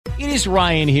It is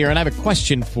Ryan here, and I have a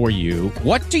question for you.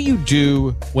 What do you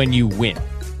do when you win?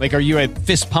 Like, are you a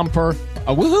fist pumper,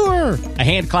 a woohooer, a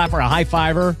hand clapper, a high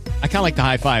fiver? I kind of like the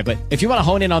high five, but if you want to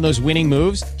hone in on those winning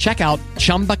moves, check out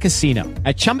Chumba Casino.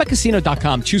 At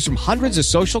ChumbaCasino.com, choose from hundreds of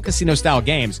social casino-style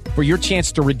games for your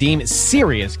chance to redeem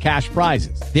serious cash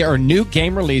prizes. There are new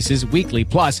game releases weekly,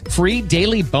 plus free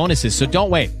daily bonuses. So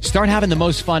don't wait. Start having the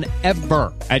most fun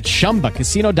ever at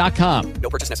ChumbaCasino.com. No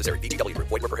purchase necessary. VGW Group.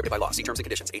 Void where prohibited by law. See terms and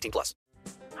conditions. 18+.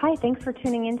 Hi, thanks for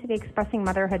tuning in to the Expressing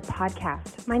Motherhood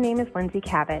podcast. My name is Lindsay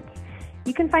Cabot.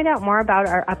 You can find out more about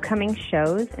our upcoming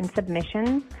shows and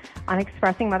submissions on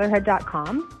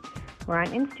expressingmotherhood.com. We're on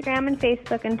Instagram and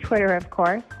Facebook and Twitter, of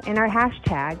course, and our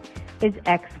hashtag is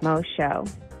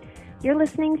XMOShow.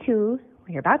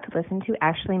 You're about to listen to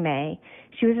Ashley May.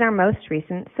 She was in our most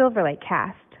recent Silverlake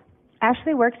cast.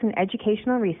 Ashley works in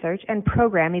educational research and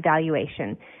program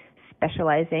evaluation,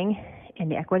 specializing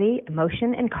in equity,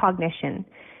 emotion, and cognition.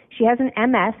 She has an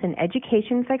MS in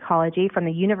Education Psychology from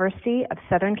the University of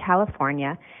Southern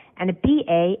California and a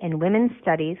BA in Women's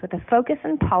Studies with a focus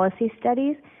in Policy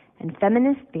Studies and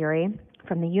Feminist Theory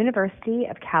from the University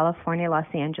of California, Los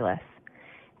Angeles.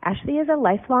 Ashley is a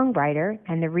lifelong writer,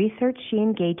 and the research she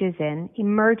engages in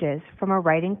emerges from a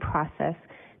writing process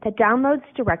that downloads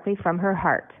directly from her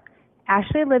heart.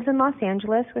 Ashley lives in Los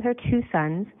Angeles with her 2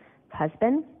 sons,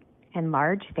 husband, and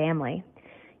large family.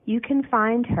 You can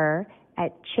find her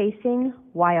at Chasing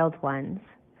Wild Ones,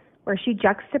 where she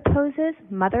juxtaposes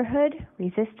motherhood,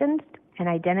 resistance, and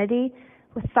identity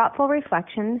with thoughtful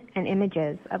reflection and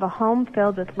images of a home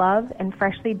filled with love and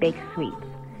freshly baked sweets.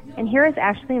 And here is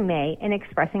Ashley May in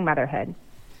Expressing Motherhood.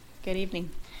 Good evening.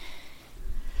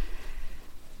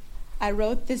 I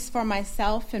wrote this for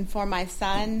myself and for my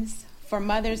sons, for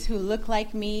mothers who look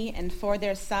like me and for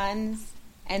their sons,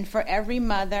 and for every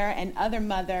mother and other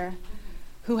mother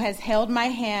who has held my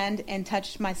hand and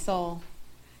touched my soul.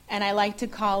 And I like to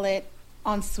call it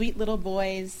On Sweet Little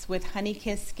Boys with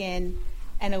Honey-Kissed Skin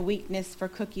and a Weakness for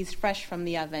Cookies Fresh from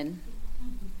the Oven.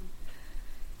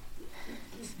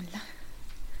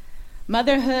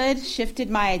 Motherhood shifted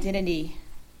my identity,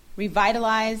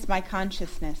 revitalized my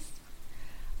consciousness.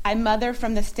 I mother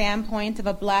from the standpoint of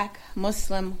a Black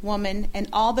Muslim woman and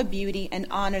all the beauty and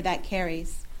honor that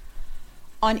carries.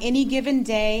 On any given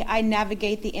day, I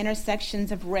navigate the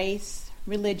intersections of race,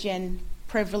 religion,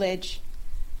 privilege.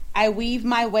 I weave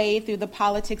my way through the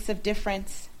politics of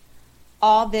difference.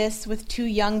 All this with 2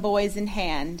 young boys in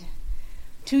hand.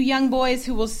 2 young boys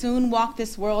who will soon walk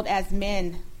this world as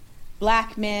men.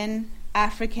 Black men,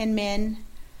 African men,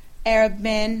 Arab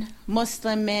men,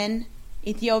 Muslim men,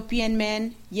 Ethiopian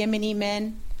men, Yemeni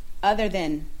men, other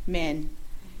than men,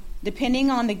 depending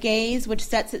on the gaze which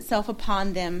sets itself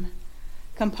upon them,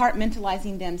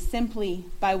 compartmentalizing them simply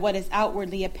by what is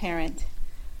outwardly apparent,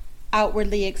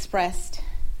 outwardly expressed.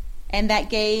 And that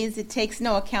gaze, it takes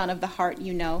no account of the heart,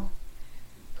 you know,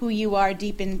 who you are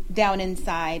down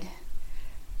inside.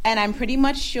 And I'm pretty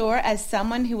much sure, as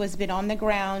someone who has been on the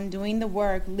ground doing the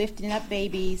work, lifting up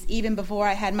babies, even before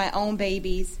I had my own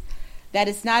babies, that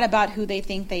it's not about who they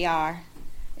think they are.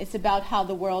 It's about how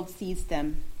the world sees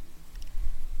them.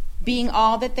 Being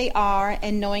all that they are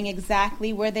and knowing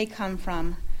exactly where they come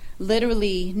from,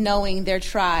 literally knowing their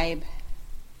tribe,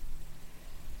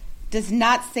 does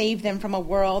not save them from a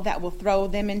world that will throw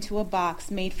them into a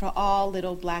box made for all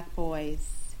little Black boys.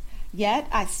 Yet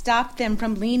I stop them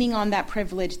from leaning on that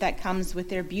privilege that comes with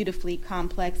their beautifully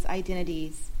complex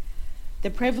identities. The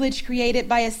privilege created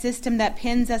by a system that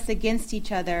pins us against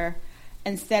each other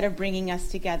instead of bringing us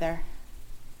together.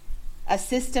 A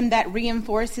system that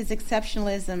reinforces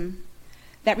exceptionalism,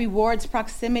 that rewards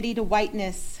proximity to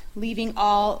whiteness, leaving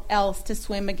all else to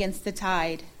swim against the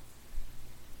tide.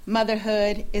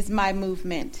 Motherhood is my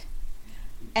movement,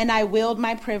 and I wield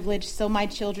my privilege so my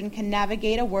children can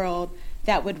navigate a world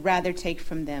that would rather take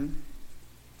from them.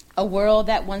 A world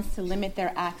that wants to limit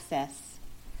their access.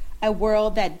 A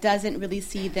world that doesn't really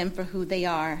see them for who they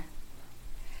are.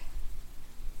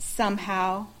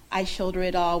 Somehow, I shoulder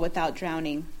it all without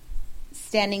drowning.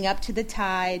 Standing up to the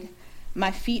tide,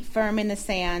 my feet firm in the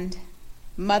sand.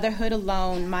 Motherhood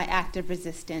alone, my act of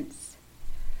resistance.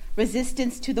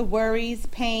 Resistance to the worries,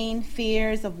 pain,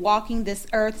 fears of walking this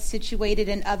earth situated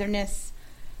in otherness.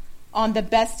 On the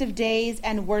best of days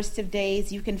and worst of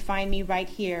days, you can find me right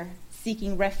here,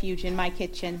 seeking refuge in my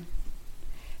kitchen.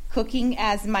 Cooking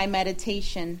as my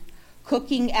meditation.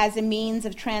 Cooking as a means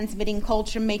of transmitting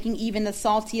culture, making even the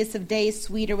saltiest of days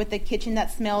sweeter with a kitchen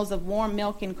that smells of warm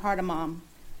milk and cardamom.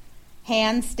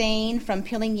 Hand stained from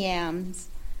peeling yams.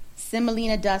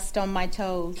 Semolina dust on my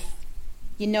toes.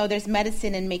 You know there's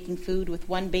medicine in making food with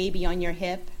one baby on your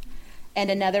hip and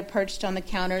another perched on the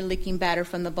counter licking batter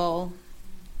from the bowl.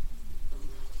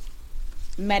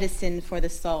 Medicine for the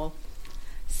soul.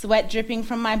 Sweat dripping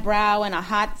from my brow in a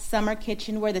hot summer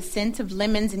kitchen where the scent of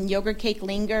lemons and yogurt cake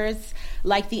lingers,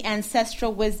 like the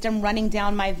ancestral wisdom running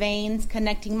down my veins,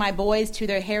 connecting my boys to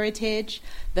their heritage,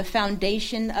 the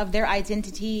foundation of their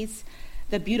identities,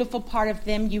 the beautiful part of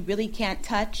them you really can't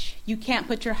touch, you can't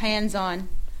put your hands on,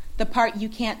 the part you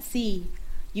can't see,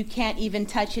 you can't even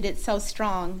touch it, it's so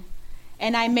strong.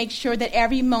 And I make sure that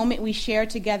every moment we share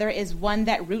together is one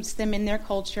that roots them in their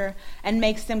culture and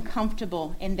makes them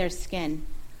comfortable in their skin.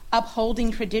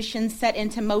 Upholding traditions set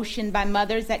into motion by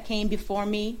mothers that came before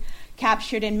me,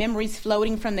 captured in memories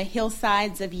floating from the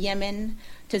hillsides of Yemen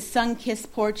to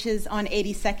sun-kissed porches on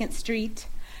 82nd Street.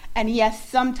 And yes,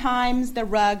 sometimes the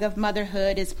rug of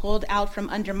motherhood is pulled out from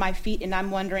under my feet and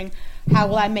I'm wondering, how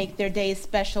will I make their days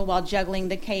special while juggling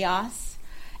the chaos?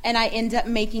 And I end up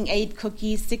making 8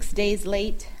 cookies 6 days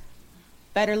late.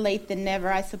 Better late than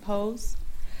never, I suppose.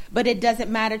 But it doesn't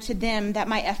matter to them that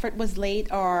my effort was late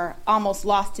or almost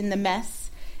lost in the mess.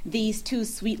 These 2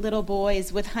 sweet little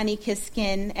boys with honey-kissed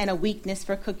skin and a weakness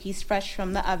for cookies fresh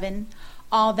from the oven.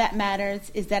 All that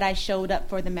matters is that I showed up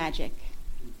for the magic.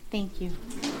 Thank you.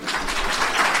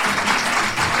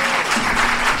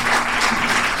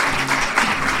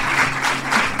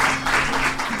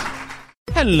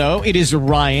 Hello, it is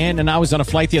Ryan, and I was on a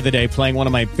flight the other day playing one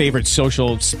of my favorite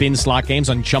social spin slot games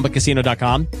on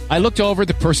ChumbaCasino.com. I looked over at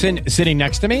the person sitting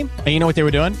next to me, and you know what they were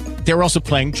doing? They were also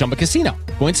playing Chumba Casino.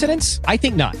 Coincidence? I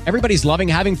think not. Everybody's loving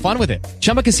having fun with it.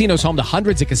 Chumba Casino is home to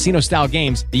hundreds of casino-style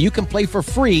games that you can play for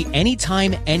free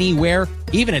anytime, anywhere,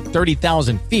 even at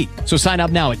 30,000 feet. So sign up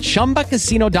now at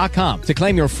ChumbaCasino.com to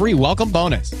claim your free welcome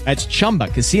bonus. That's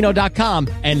ChumbaCasino.com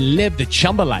and live the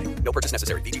Chumba life. No purchase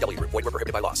necessary. VGW Group. Void where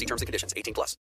prohibited by law. See terms and conditions. 18+.